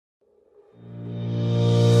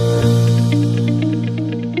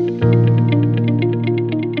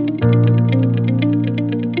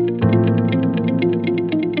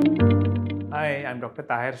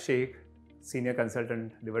Taher Shaikh, Senior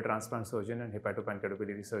Consultant Liver Transplant Surgeon and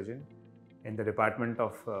Hepatopancreatopbiliary Surgeon in the Department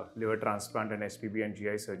of Liver Transplant and HPB and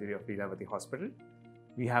GI Surgery of Lilavati Hospital.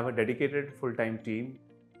 We have a dedicated full-time team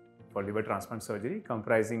for liver transplant surgery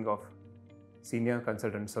comprising of Senior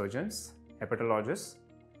Consultant Surgeons, Hepatologists,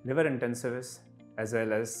 Liver Intensivists, as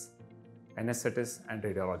well as anesthetists and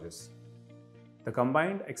radiologists. The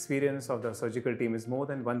combined experience of the surgical team is more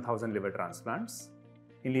than 1,000 liver transplants.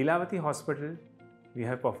 In Lilavati Hospital, we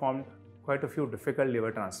have performed quite a few difficult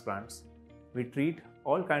liver transplants. We treat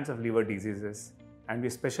all kinds of liver diseases and we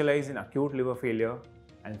specialize in acute liver failure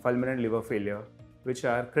and fulminant liver failure, which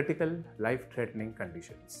are critical life-threatening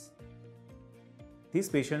conditions. These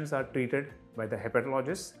patients are treated by the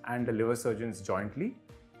hepatologists and the liver surgeons jointly.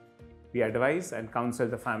 We advise and counsel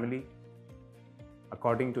the family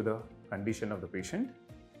according to the condition of the patient,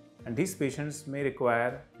 and these patients may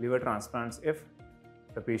require liver transplants if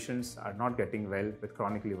the patients are not getting well with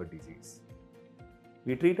chronic liver disease.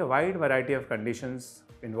 We treat a wide variety of conditions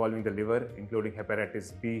involving the liver, including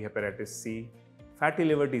hepatitis B, hepatitis C, fatty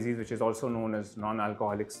liver disease, which is also known as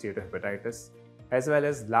non-alcoholic steatohepatitis, as well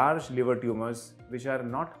as large liver tumors which are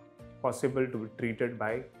not possible to be treated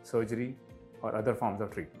by surgery or other forms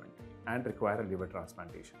of treatment and require a liver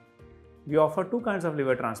transplantation. We offer two kinds of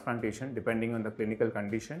liver transplantation depending on the clinical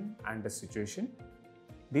condition and the situation.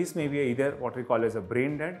 These may be either what we call as a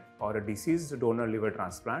brain dead or a deceased donor liver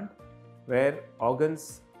transplant, where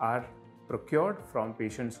organs are procured from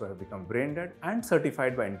patients who have become brain dead and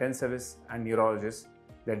certified by intensivists and neurologists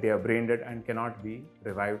that they are brain dead and cannot be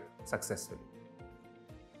revived successfully.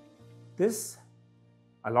 This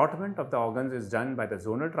allotment of the organs is done by the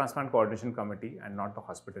Zonal Transplant Coordination Committee and not the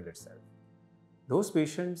hospital itself. Those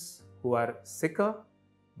patients who are sicker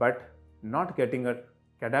but not getting a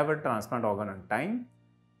cadaver transplant organ on time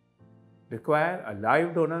require a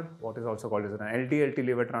live donor, what is also called as an LDLT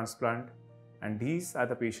liver transplant, and these are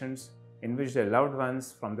the patients in which their loved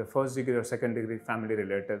ones from the first degree or second degree family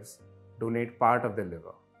relatives donate part of their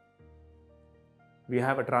liver. We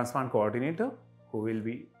have a transplant coordinator who will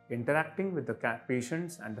be interacting with the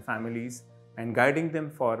patients and the families and guiding them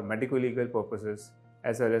for medico-legal purposes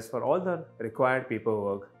as well as for all the required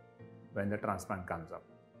paperwork when the transplant comes up.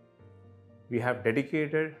 We have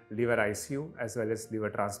dedicated liver ICU as well as liver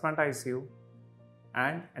transplant ICU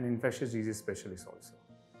and an infectious disease specialist also.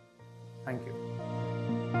 Thank you.